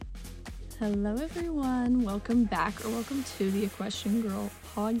Hello everyone, welcome back or welcome to the Equestrian Girl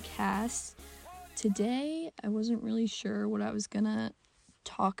podcast. Today I wasn't really sure what I was gonna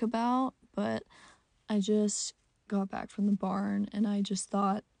talk about, but I just got back from the barn and I just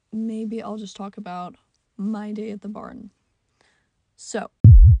thought maybe I'll just talk about my day at the barn.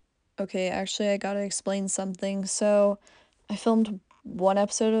 Actually I gotta explain something. So I filmed one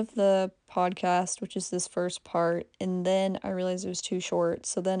episode of the podcast, which is this first part, and then I realized it was too short,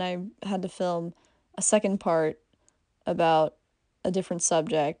 so then I had to film a second part about a different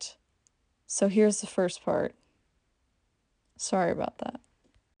subject. So here's the first part. Sorry about that.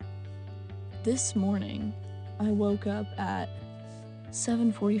 This morning, I woke up at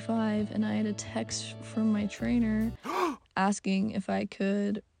 7:45 and I had a text from my trainer asking if I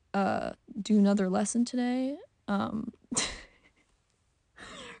could do another lesson today.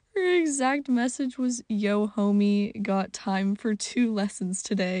 Her exact message was, "Yo, homie, got time for 2 lessons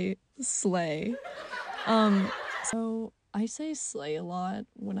today. Slay." So I say slay a lot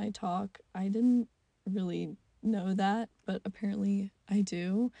when I talk. I didn't really know that, but apparently I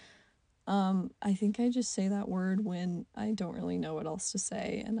do. I think I just say that word when I don't really know what else to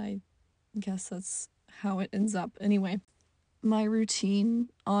say, and I guess that's how it ends up. Anyway, my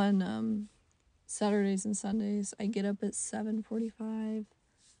routine on Saturdays and Sundays, I get up at 7:45,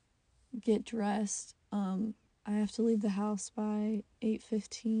 get dressed. I have to leave the house by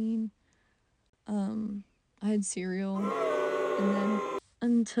 8:15. I had cereal, and then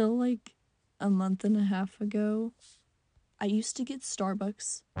until like a month and a half ago, I used to get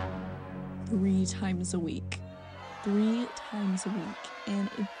Starbucks 3 times a week. 3 times a week, and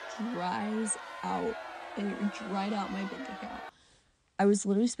it dried out my bank account. I was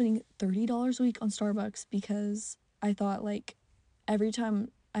literally spending $30 a week on Starbucks because I thought like every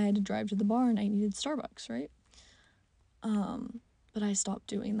time I had to drive to the barn, I needed Starbucks, right? But I stopped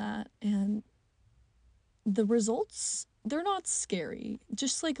doing that, and the results, they're not scary,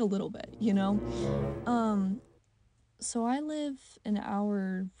 just like a little bit, you know? So I live an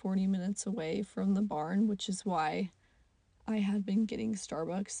hour, 40 minutes away from the barn, which is why I had been getting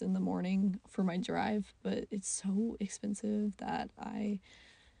Starbucks in the morning for my drive, but it's so expensive that I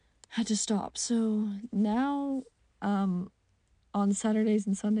had to stop. So now, on Saturdays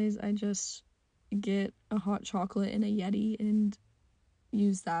and Sundays, I just get a hot chocolate and a Yeti and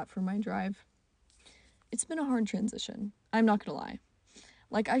use that for my drive. It's been a hard transition, I'm not gonna lie.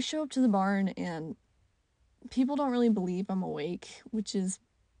 Like, I show up to the barn and people don't really believe I'm awake, which is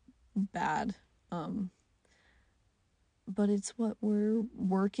bad. But it's what we're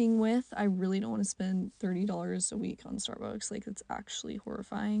working with. I really don't want to spend $30 a week on Starbucks. Like, it's actually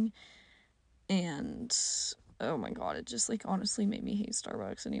horrifying. And oh my god, it just like honestly made me hate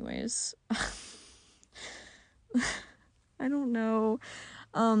Starbucks anyways. I don't know.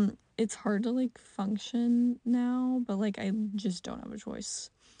 It's hard to like function now, but like I just don't have a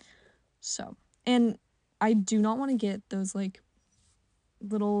choice. So, and I do not want to get those like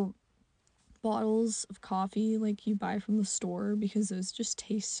little bottles of coffee like you buy from the store because those just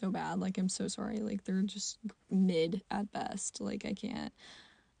taste so bad. Like, I'm so sorry. Like, they're just mid at best. Like, I can't.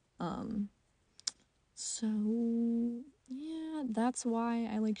 So yeah, that's why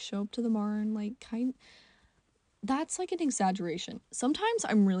I like show up to the barn, like that's like an exaggeration. Sometimes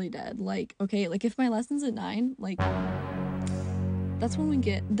I'm really dead. Like, okay, like if my lesson's at 9, like that's when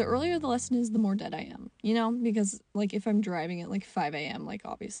the earlier the lesson is, the more dead I am, you know? Because like if I'm driving at like 5 a.m., like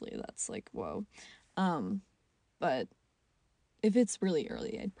obviously that's like whoa. But if it's really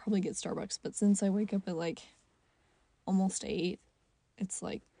early, I'd probably get Starbucks. But since I wake up at like almost 8, it's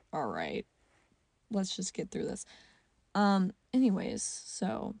like, all right, let's just get through this. Anyways,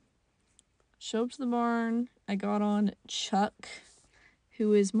 so show up to the barn. I got on Chuck,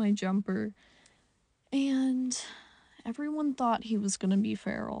 who is my jumper, and everyone thought he was gonna be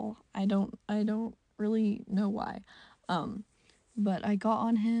feral. I don't really know why. But I got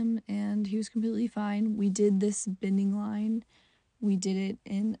on him and he was completely fine. We did this bending line. We did it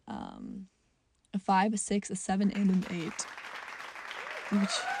in a 5, a 6, a 7, and an 8. Which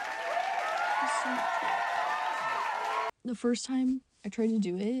is so cool. The first time I tried to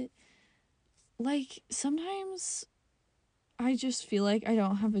do it, like, sometimes I just feel like I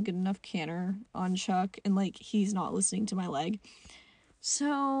don't have a good enough canter on Chuck, and, like, he's not listening to my leg.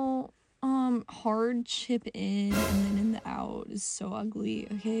 So, hard chip in, and then in the out is so ugly,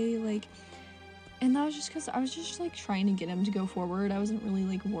 okay? Like, and that was just because I was just, like, trying to get him to go forward. I wasn't really,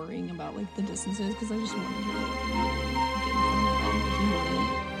 like, worrying about, like, the distances, because I just wanted to, like, get in front of him, but he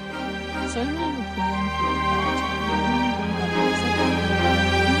wouldn't. So I didn't really have a plan for that.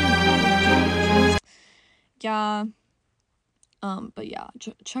 Yeah, But yeah,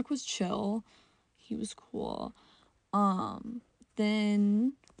 Chuck was chill. He was cool.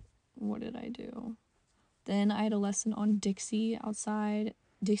 Then what did I do? Then I had a lesson on Dixie outside.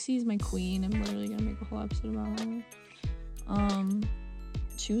 Dixie is my queen. I'm literally gonna make a whole episode about her.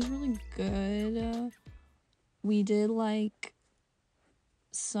 She was really good. We did like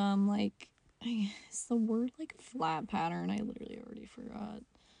some like, is the word like flat pattern? I literally already forgot.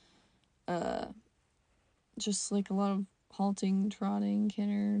 Just like a lot of halting, trotting,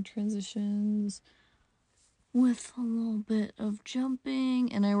 canter, transitions with a little bit of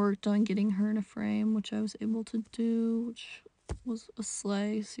jumping, and I worked on getting her in a frame, which I was able to do, which was a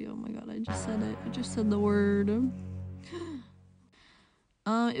slay. See, oh my god, I just said it. I just said the word.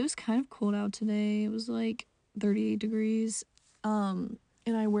 It was kind of cold out today. It was like 38 degrees. And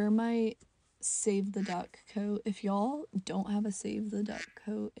I wear my Save the Duck coat. If y'all don't have a Save the Duck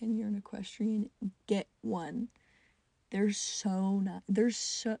coat and you're an equestrian, get one. They're so nice. They're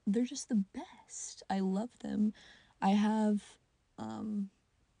just the best. I love them. I have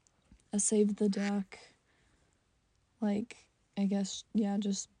a Save the Duck, like, I guess, yeah,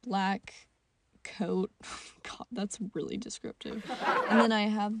 just black coat. God, that's really descriptive. And then I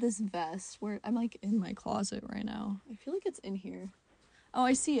have this vest where I'm like in my closet right now. I feel like it's in here. Oh,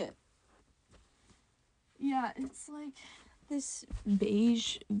 I see it. Yeah, it's like this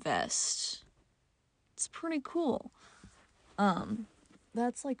beige vest. It's pretty cool.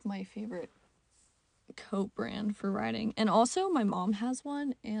 That's like my favorite coat brand for riding. And also my mom has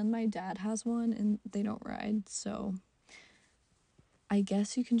one and my dad has one, and they don't ride, so I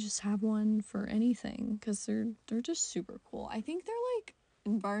guess you can just have one for anything because they're just super cool. I think they're like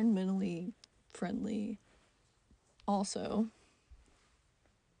environmentally friendly also.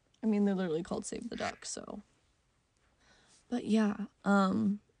 I mean, they're literally called Save the Duck, so. But yeah,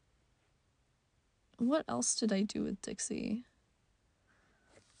 what else did I do with Dixie?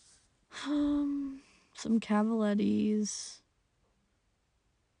 Some Cavalettis.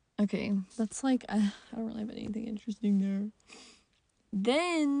 Okay, that's like, I don't really have anything interesting there.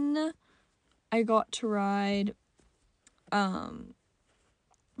 Then I got to ride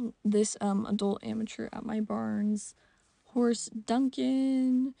this adult amateur at my barn's horse,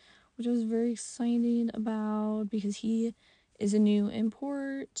 Duncan, which I was very excited about because he is a new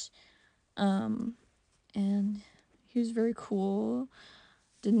import. And he was very cool.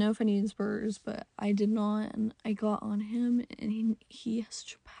 Didn't know if I needed spurs, but I did not, and I got on him, and he has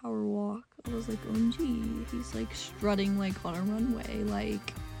such a power walk. I was like, OMG, he's like strutting like on a runway,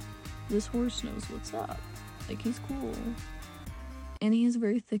 like this horse knows what's up. Like, he's cool. And he has a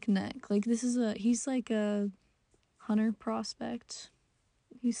very thick neck. Like, he's like a hunter prospect.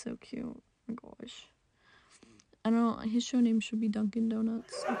 He's so cute. Oh my gosh. I don't know, his show name should be Dunkin'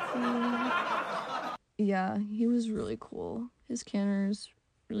 Donuts. Yeah, he was really cool. His canter's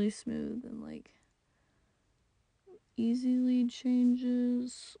really smooth and like easy lead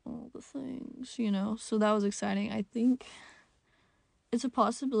changes, all the things, so that was exciting. I think it's a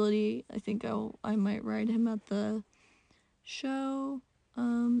possibility. I think I might ride him at the show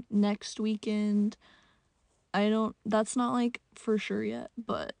next weekend. That's not like for sure yet,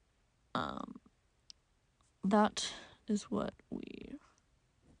 but that is what we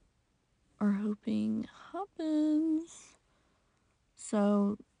are hoping happens.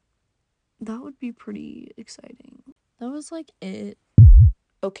 So that would be pretty exciting. That was like it.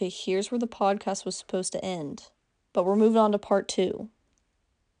 Okay, here's where the podcast was supposed to end, but we're moving on to part 2.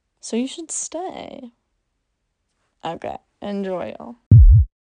 So you should stay. Okay, enjoy, y'all.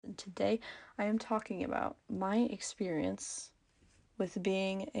 Today I am talking about my experience with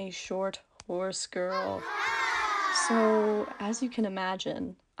being a short horse girl. So, as you can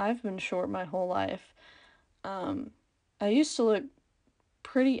imagine, I've been short my whole life. I used to look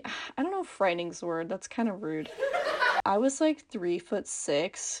pretty, I don't know if frightening's the word, that's kind of rude. I was like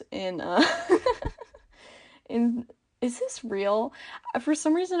 3'6" in is this real? For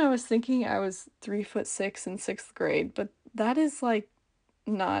some reason I was thinking I was 3'6" in 6th grade, but that is like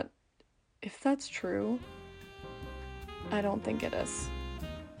not, if that's true, I don't think it is.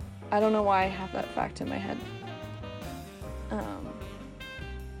 I don't know why I have that fact in my head.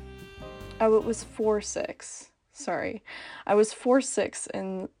 Oh, it was 4'6". Sorry. I was 4'6"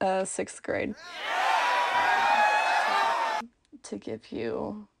 in 6th grade. To give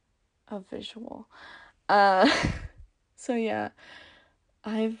you a visual. So yeah,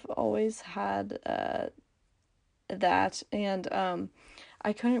 I've always had that, and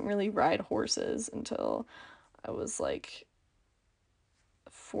I couldn't really ride horses until I was like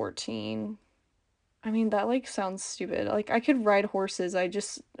 14. I mean, that like sounds stupid. Like, I could ride horses,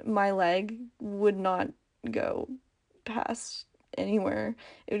 my leg would not go past anywhere.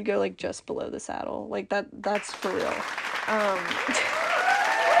 It would go like just below the saddle. Like that's for real.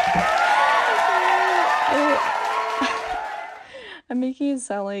 I'm making it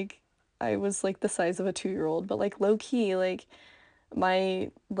sound like I was like the size of a 2-year-old, but like low key, like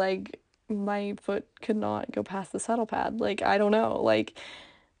my leg, my foot could not go past the saddle pad. Like I don't know, like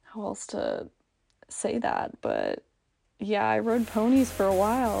how else to say that, but yeah, I rode ponies for a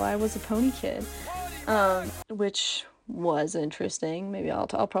while. I was a pony kid, which was interesting. Maybe I'll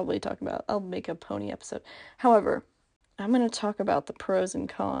probably talk about, I'll make a pony episode. However, I'm gonna talk about the pros and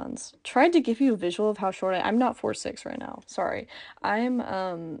cons. Tried to give you a visual of how short I'm not 4'6" right now. Sorry. I'm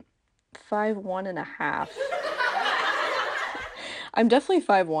 5'1" and a half. I'm definitely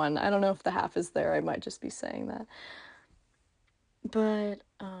 5'1". I don't know if the half is there. I might just be saying that. But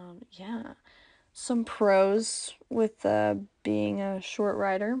yeah. Some pros with being a short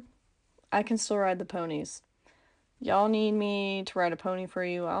rider. I can still ride the ponies. Y'all need me to ride a pony for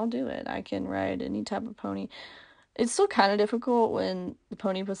you, I'll do it. I can ride any type of pony. It's still kind of difficult when the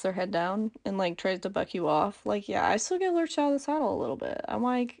pony puts their head down and like tries to buck you off. Like, yeah, I still get lurched out of the saddle a little bit. I'm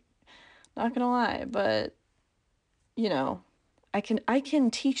like, not gonna lie, but you know, I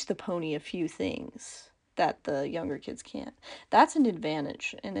can teach the pony a few things that the younger kids can't. That's an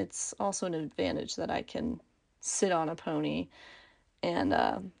advantage, and it's also an advantage that I can sit on a pony, and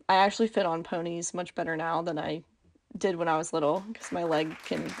I actually fit on ponies much better now than I did when I was little because my leg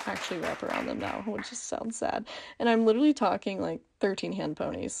can actually wrap around them now, which just sounds sad. And I'm literally talking like 13 hand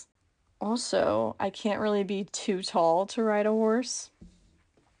ponies. Also, I can't really be too tall to ride a horse.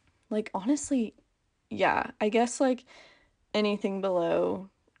 Like, honestly, yeah, I guess like anything below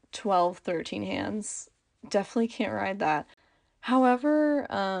 12, 13 hands, definitely can't ride that. However,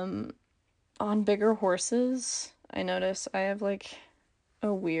 on bigger horses, I notice I have like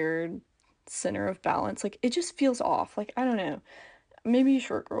a weird center of balance. Like, it just feels off. Like, I don't know. Maybe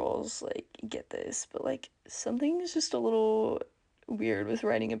short girls like get this, but like something is just a little weird with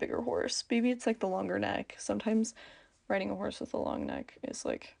riding a bigger horse. Maybe it's like the longer neck. Sometimes riding a horse with a long neck is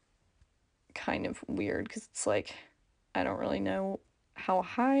like kind of weird because it's like I don't really know how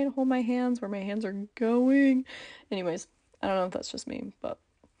high to hold my hands, where my hands are going. Anyways, I don't know if that's just me, but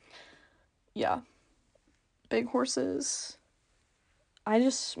yeah, big horses.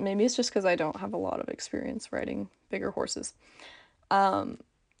 Maybe it's just because I don't have a lot of experience riding bigger horses. Um,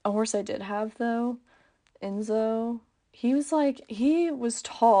 a horse I did have though, Enzo, he was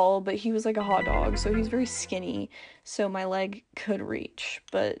tall, but he was like a hot dog, so he's very skinny, so my leg could reach.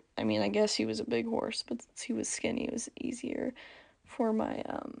 But I mean, I guess he was a big horse, but since he was skinny, it was easier for my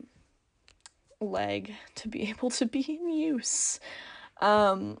leg to be able to be in use.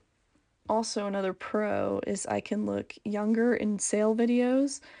 Um, Also another pro is I can look younger in sale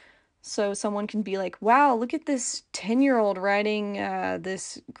videos. So someone can be like, wow, look at this 10-year-old riding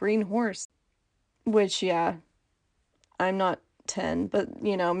this green horse. Which, yeah, I'm not 10, but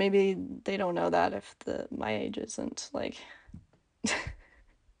you know, maybe they don't know that if my age isn't like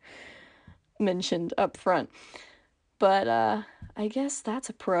mentioned up front. But I guess that's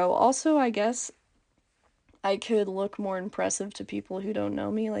a pro. Also, I guess I could look more impressive to people who don't know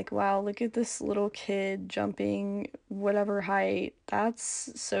me. Like, wow, look at this little kid jumping whatever height.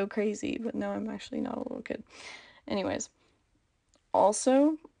 That's so crazy. But no, I'm actually not a little kid. Anyways,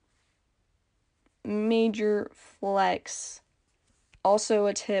 also, major flex. Also,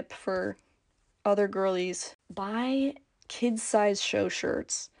 a tip for other girlies, buy kids size show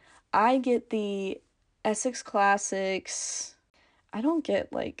shirts. I get the Essex Classics. I don't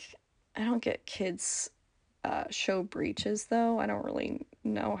get kids show breeches though. I don't really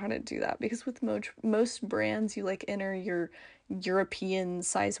know how to do that because with most brands you like enter your European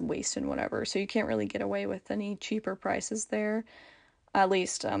size waist and whatever, so you can't really get away with any cheaper prices there. At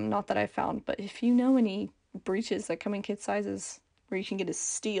least not that I found, but if you know any breeches that come in kid sizes where you can get a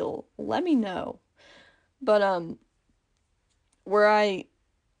steal, let me know. But where I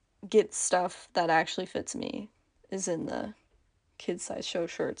get stuff that actually fits me is in the kid size show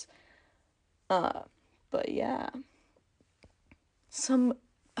shirts. Uh but yeah. Some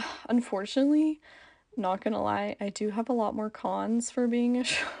Unfortunately, not gonna lie, I do have a lot more cons for being a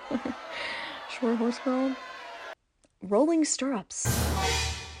short horse girl. Rolling stirrups.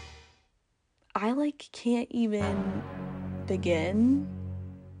 I like can't even begin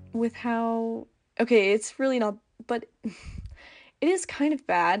with how okay, it's really not, but it is kind of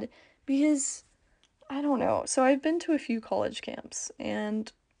bad because I don't know. So I've been to a few college camps,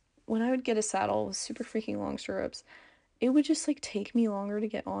 and when I would get a saddle with super freaking long stirrups, it would just like take me longer to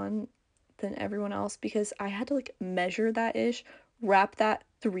get on than everyone else because I had to like measure that ish, wrap that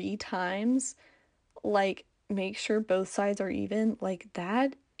 3 times, like make sure both sides are even like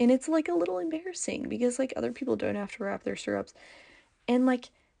that. And it's like a little embarrassing because like other people don't have to wrap their stirrups. And like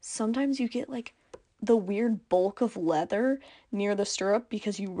sometimes you get like the weird bulk of leather near the stirrup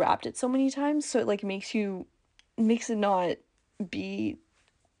because you wrapped it so many times, so it like makes it not be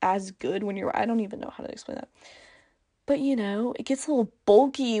as good when you're, I don't even know how to explain that. But you know, it gets a little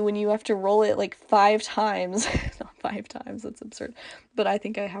bulky when you have to roll it like 5 times. Not 5 times, that's absurd. But I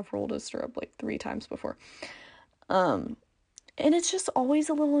think I have rolled a stirrup like 3 times before. Um, and it's just always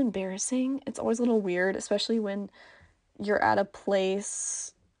a little embarrassing. It's always a little weird, especially when you're at a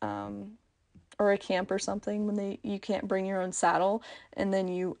place, or a camp or something when you can't bring your own saddle, and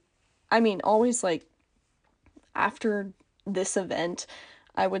then I mean, always like after this event,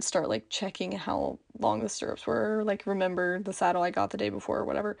 I would start like checking how long the stirrups were, like remember the saddle I got the day before or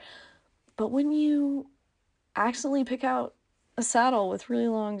whatever. But when you accidentally pick out a saddle with really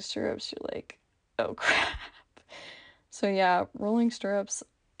long stirrups, you're like, oh crap. So yeah, rolling stirrups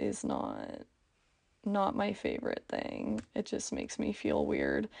is not my favorite thing. It just makes me feel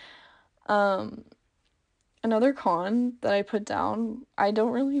weird. Um, Another con that I put down, I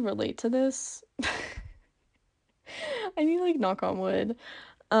don't really relate to this. I need like knock on wood.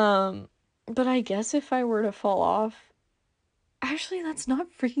 Um, but I guess if I were to fall off, actually that's not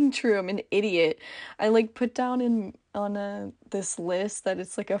freaking true. I'm an idiot. I like put down in on this list that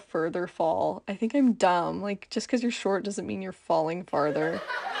it's like a further fall. I think I'm dumb. Like just because you're short doesn't mean you're falling farther.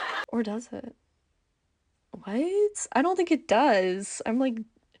 Or does it? What? I don't think it does. I'm like,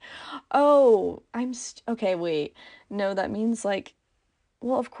 oh, okay, wait. No, that means like,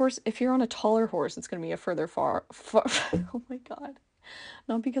 well, of course, if you're on a taller horse, it's gonna be a far. Oh my God.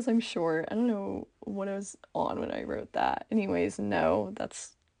 Not because I'm short. I don't know what I was on when I wrote that. Anyways, no,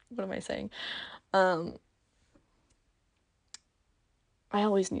 what am I saying? Um, I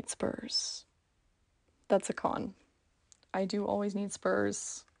always need spurs. That's a con. I do always need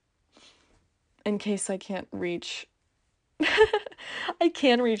spurs in case I can't reach. I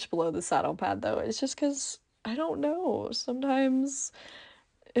can reach below the saddle pad though. It's just because I don't know. Sometimes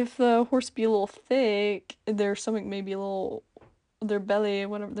if the horse be a little thick, their stomach may be a little, their belly,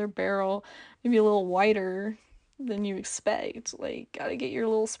 whatever, their barrel, maybe a little wider than you expect. Like, gotta get your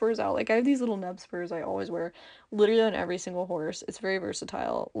little spurs out. Like, I have these little nub spurs I always wear, literally on every single horse. It's very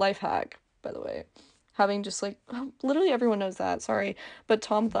versatile. Life hack, by the way. Having just like, literally everyone knows that, sorry. But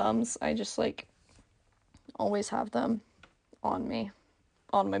Tom Thumbs, I just like always have them on me,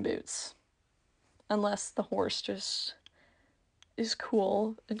 on my boots. Unless the horse just is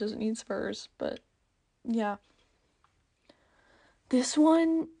cool. It doesn't need spurs, but yeah. This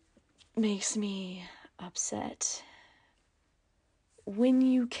one makes me upset. When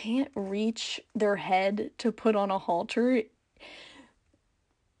you can't reach their head to put on a halter,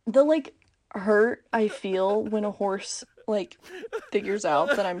 the like hurt I feel when a horse like figures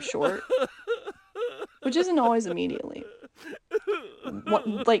out that I'm short, which isn't always immediately.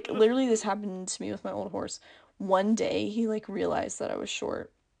 Like literally this happened to me with my old horse. One day he like realized that I was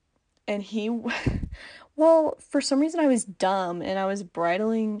short, and he well, for some reason I was dumb and I was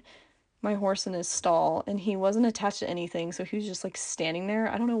bridling my horse in his stall, and he wasn't attached to anything, so he was just like standing there.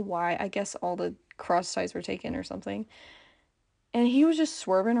 I don't know why. I guess all the cross ties were taken or something. And he was just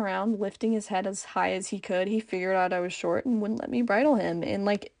swerving around, lifting his head as high as he could. He figured out I was short and wouldn't let me bridle him. And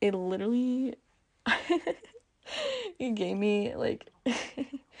like it literally it gave me like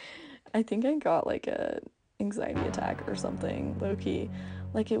I think I got like a anxiety attack or something, low key.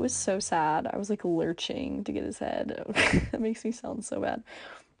 Like it was so sad. I was like lurching to get his head. That makes me sound so bad.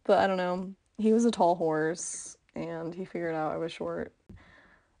 But I don't know. He was a tall horse and he figured out I was short.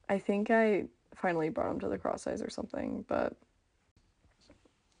 I think I finally brought him to the cross size or something, but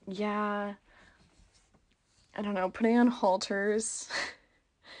yeah, I don't know, putting on halters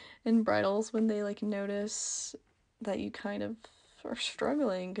and bridles when they like notice that you kind of are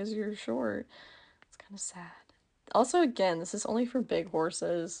struggling because you're short. It's kind of sad. Also, again, this is only for big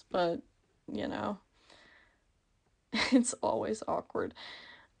horses, but you know, it's always awkward.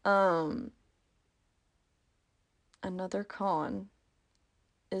 Um, Another con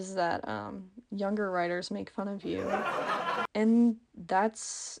is that younger riders make fun of you. And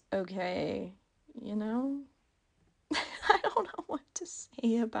that's okay, you know? I don't know what to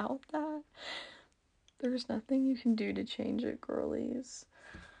say about that. There's nothing you can do to change it, girlies.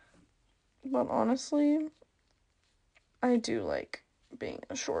 But honestly, I do like being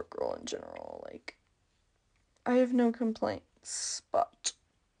a short girl in general. Like, I have no complaints, but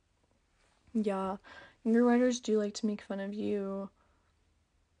yeah, younger writers do like to make fun of you.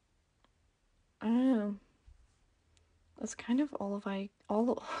 I don't know. That's kind of all of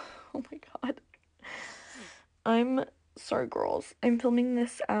oh my god. I'm sorry, girls. I'm filming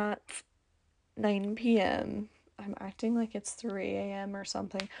this at 9 p.m. I'm acting like it's 3 a.m. or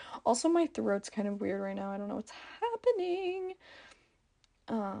something. Also, my throat's kind of weird right now. I don't know what's happening.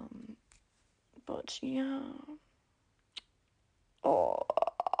 But yeah. Oh.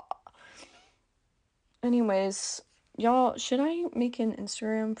 Anyways, y'all, should I make an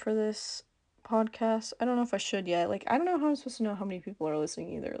Instagram for this podcast? I don't know if I should yet. Like, I don't know how I'm supposed to know how many people are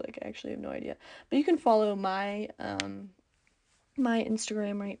listening either. Like, I actually have no idea. But you can follow my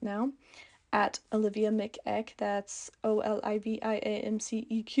Instagram right now at Olivia McEck. That's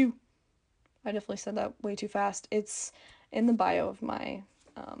OLIVIAMCEQ. I definitely said that way too fast. It's in the bio of my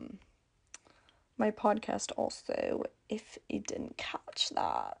podcast also, if you didn't catch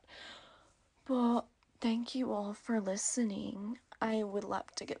that. But thank you all for listening. I would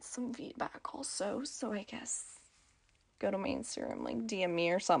love to get some feedback also, so I guess go to my Instagram, like DM me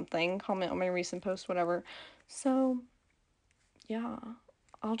or something, comment on my recent post, whatever. So, yeah,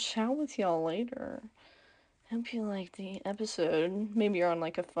 I'll chat with y'all later. Hope you liked the episode. Maybe you're on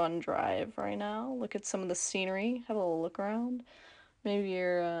like a fun drive right now. Look at some of the scenery, have a little look around. Maybe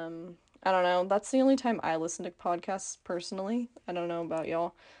you're, I don't know. That's the only time I listen to podcasts personally. I don't know about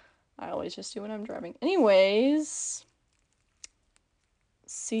y'all. I always just do when I'm driving. Anyways,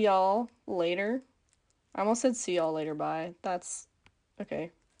 see y'all later. I almost said see y'all later, bye. That's okay.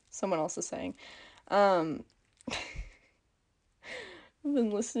 Someone else is saying. I've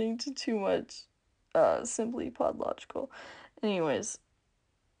been listening to too much Simply Podlogical. Anyways,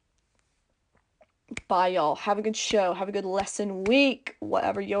 bye y'all. Have a good show. Have a good lesson week.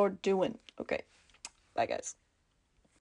 Whatever you're doing. Okay. Bye guys.